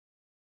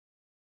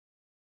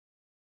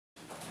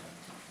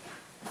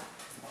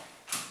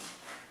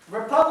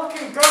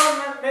Republican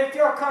government make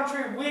your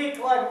country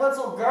weak like a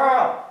little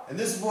girl. And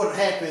this is what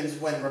happens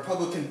when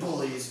Republican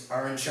bullies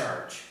are in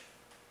charge.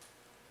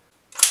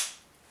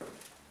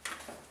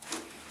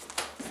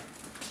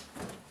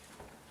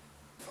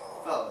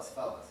 Fellas.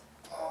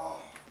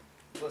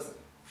 Listen,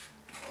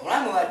 when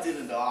I'm elected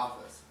into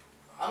office,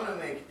 I'm going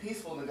to make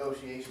peaceful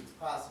negotiations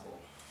possible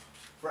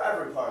for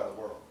every part of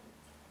the world.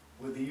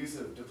 With the use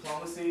of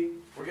diplomacy,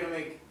 we're going to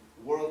make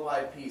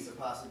worldwide peace a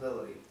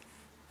possibility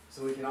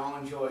so we can all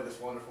enjoy this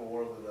wonderful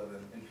world we live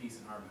in peace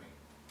and harmony.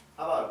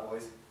 How about it,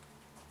 boys?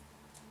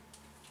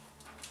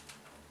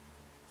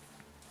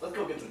 Let's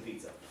go get some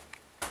pizza.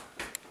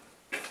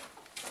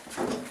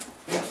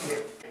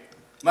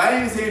 My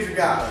name is Andrew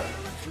Goddard,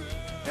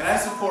 and I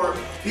support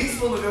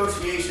peaceful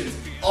negotiations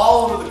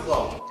all over the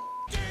globe.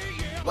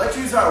 Let's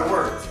use our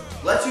words,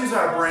 let's use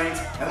our brains,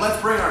 and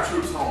let's bring our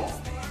troops home.